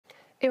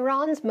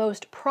Iran's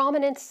most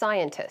prominent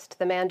scientist,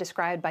 the man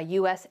described by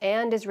U.S.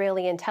 and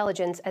Israeli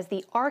intelligence as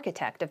the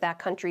architect of that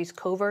country's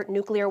covert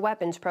nuclear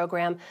weapons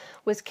program,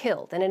 was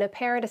killed in an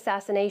apparent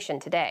assassination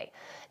today.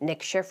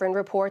 Nick Schifrin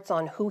reports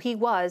on who he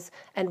was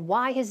and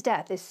why his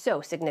death is so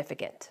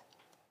significant.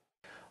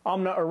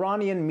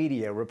 Iranian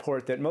media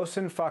report that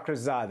Mohsen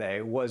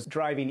Fakhrizadeh was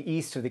driving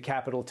east of the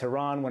capital,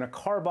 Tehran, when a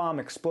car bomb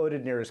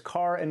exploded near his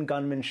car and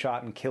gunmen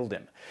shot and killed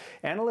him.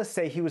 Analysts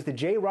say he was the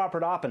J.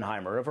 Robert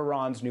Oppenheimer of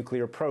Iran's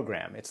nuclear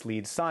program, its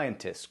lead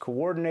scientist,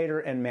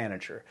 coordinator, and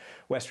manager.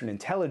 Western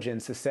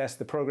intelligence assessed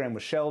the program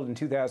was shelled in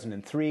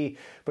 2003,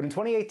 but in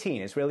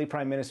 2018, Israeli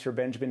Prime Minister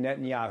Benjamin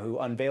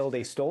Netanyahu unveiled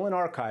a stolen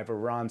archive of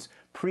Iran's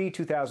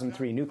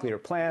pre-2003 nuclear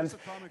plans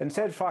and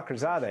said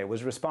Fakhrizadeh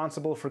was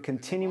responsible for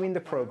continuing the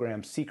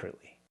program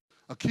secretly.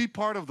 A key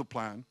part of the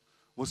plan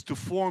was to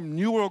form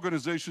new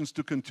organizations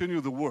to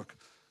continue the work.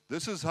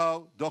 This is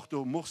how Dr.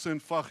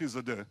 Mohsen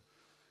Fakhrizadeh,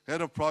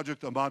 head of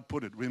Project Ahmad,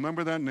 put it.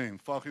 Remember that name,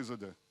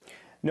 Fakhrizadeh.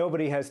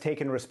 Nobody has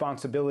taken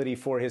responsibility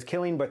for his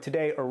killing, but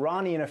today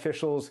Iranian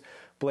officials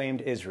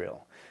blamed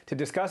Israel. To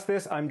discuss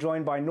this, I'm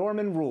joined by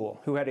Norman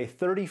Roule, who had a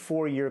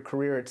 34-year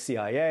career at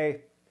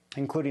CIA,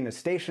 including a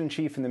station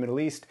chief in the Middle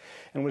East,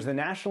 and was the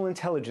national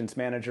intelligence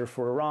manager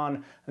for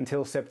Iran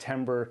until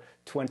September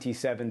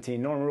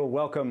 2017. Norman Roule,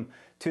 welcome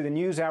to the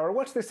NewsHour.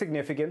 What's the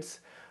significance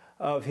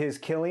of his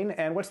killing,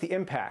 and what's the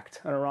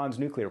impact on Iran's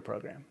nuclear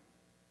program?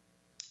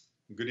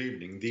 Good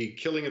evening. The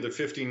killing of the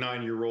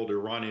 59-year-old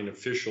Iranian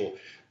official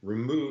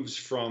removes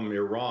from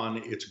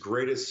Iran its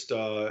greatest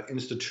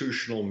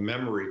institutional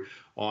memory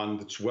on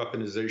its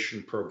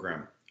weaponization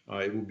program.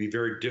 It will be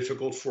very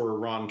difficult for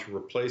Iran to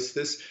replace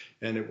this,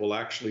 and it will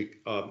actually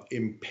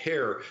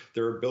impair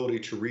their ability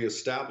to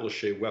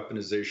reestablish a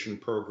weaponization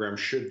program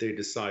should they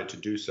decide to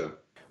do so.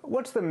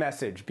 What's the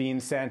message being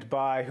sent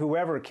by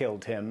whoever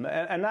killed him?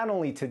 And not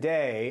only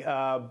today,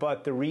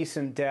 but the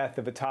recent death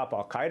of a top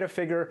al-Qaeda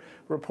figure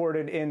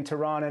reported in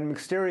Tehran and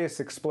mysterious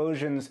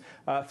explosions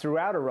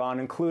throughout Iran,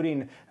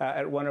 including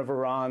at one of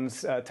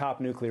Iran's top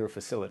nuclear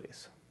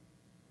facilities.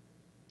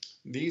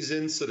 These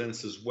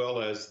incidents, as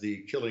well as the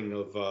killing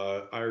of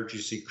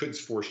IRGC Quds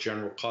Force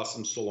General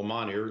Qasem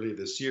Soleimani earlier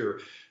this year,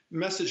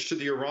 message to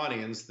the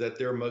Iranians that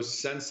their most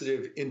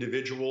sensitive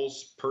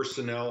individuals,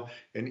 personnel,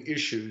 and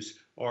issues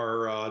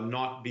are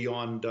not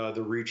beyond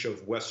the reach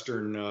of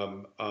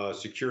Western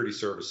security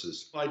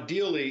services.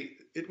 Ideally,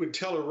 it would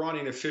tell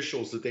Iranian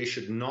officials that they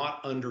should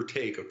not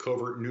undertake a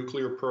covert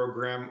nuclear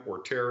program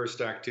or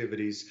terrorist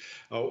activities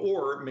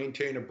or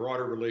maintain a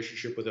broader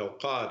relationship with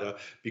al-Qaeda,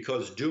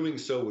 because doing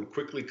so would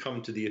quickly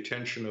come to the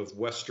attention of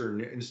Western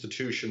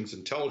institutions,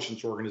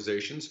 intelligence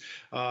organizations,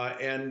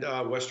 and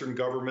Western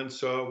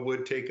governments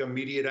would take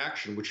immediate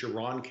action, which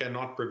Iran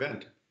cannot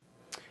prevent.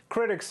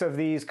 Critics of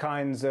these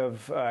kinds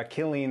of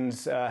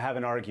killings have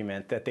an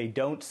argument that they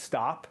don't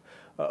stop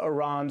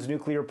Iran's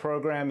nuclear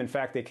program. In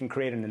fact, they can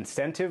create an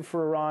incentive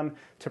for Iran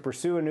to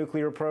pursue a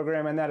nuclear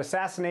program, and that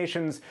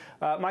assassinations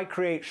might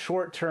create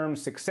short-term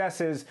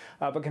successes,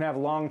 but can have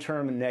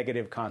long-term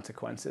negative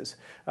consequences.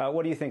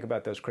 What do you think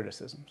about those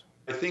criticisms?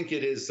 I think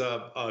it is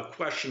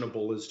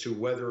questionable as to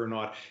whether or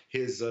not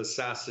his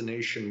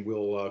assassination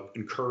will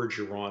encourage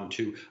Iran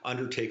to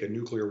undertake a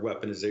nuclear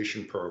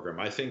weaponization program.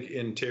 I think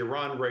in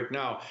Tehran right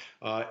now,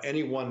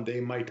 anyone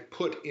they might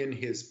put in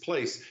his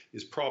place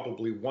is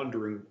probably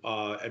wondering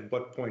at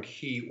what point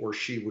he or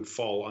she would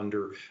fall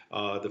under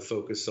the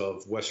focus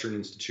of Western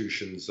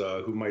institutions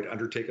who might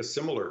undertake a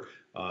similar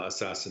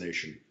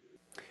assassination.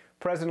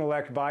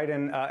 President-elect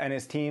Biden and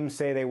his team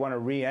say they want to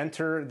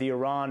re-enter the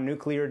Iran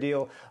nuclear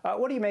deal.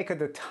 What do you make of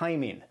the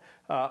timing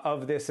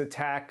of this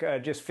attack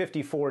just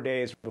 54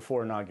 days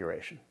before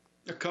inauguration?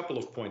 A couple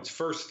of points.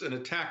 First, an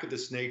attack of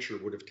this nature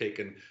would have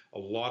taken a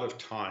lot of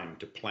time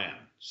to plan.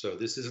 So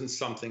this isn't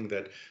something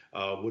that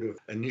would have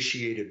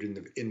initiated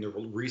in the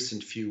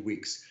recent few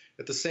weeks.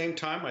 At the same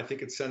time, I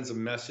think it sends a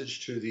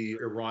message to the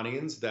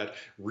Iranians that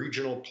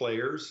regional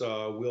players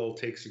will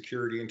take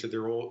security into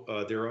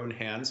their own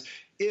hands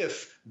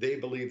if they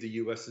believe the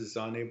U.S. is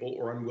unable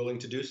or unwilling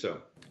to do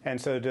so. And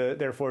so,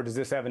 therefore, does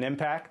this have an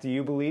impact, do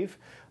you believe,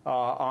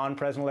 on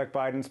President-elect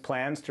Biden's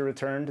plans to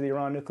return to the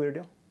Iran nuclear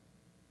deal?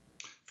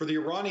 For the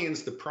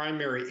Iranians, the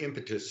primary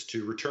impetus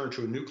to return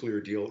to a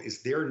nuclear deal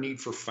is their need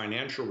for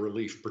financial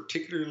relief,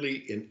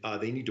 particularly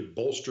they need to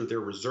bolster their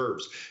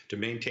reserves to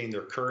maintain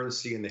their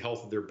currency and the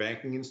health of their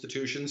banking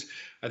institutions.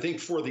 I think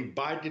for the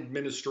Biden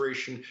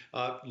administration,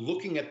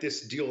 looking at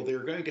this deal,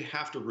 they're going to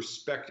have to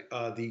respect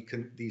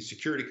the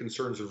security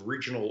concerns of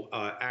regional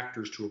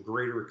actors to a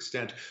greater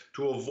extent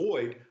to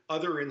avoid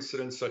other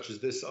incidents such as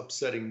this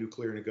upsetting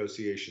nuclear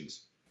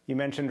negotiations. You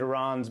mentioned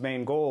Iran's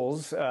main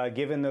goals.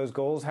 Given those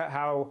goals,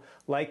 how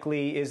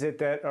likely is it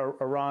that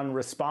Iran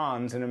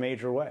responds in a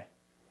major way?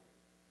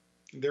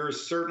 There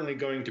is certainly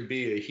going to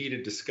be a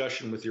heated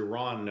discussion with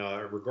Iran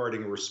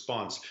regarding a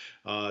response.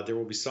 There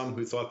will be some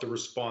who thought the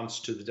response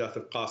to the death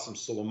of Qasem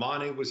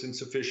Soleimani was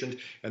insufficient.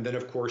 And then,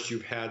 of course,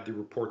 you've had the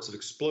reports of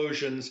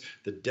explosions,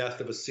 the death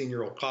of a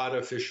senior al-Qaeda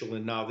official,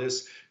 and now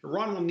this.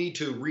 Iran will need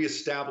to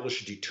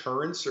reestablish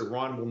deterrence.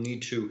 Iran will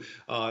need to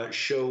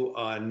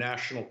show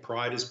national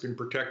pride has been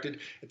protected.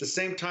 At the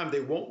same time, they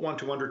won't want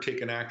to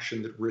undertake an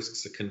action that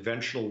risks a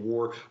conventional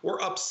war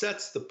or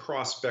upsets the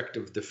prospect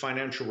of the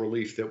financial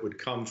relief that would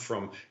come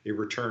from a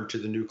return to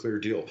the nuclear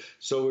deal.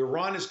 So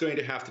Iran is going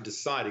to have to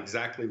decide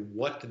exactly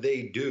what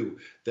they do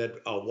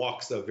that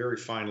walks a very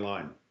fine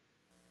line.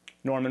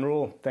 Norman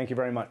Roule, thank you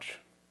very much.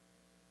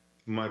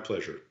 My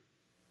pleasure.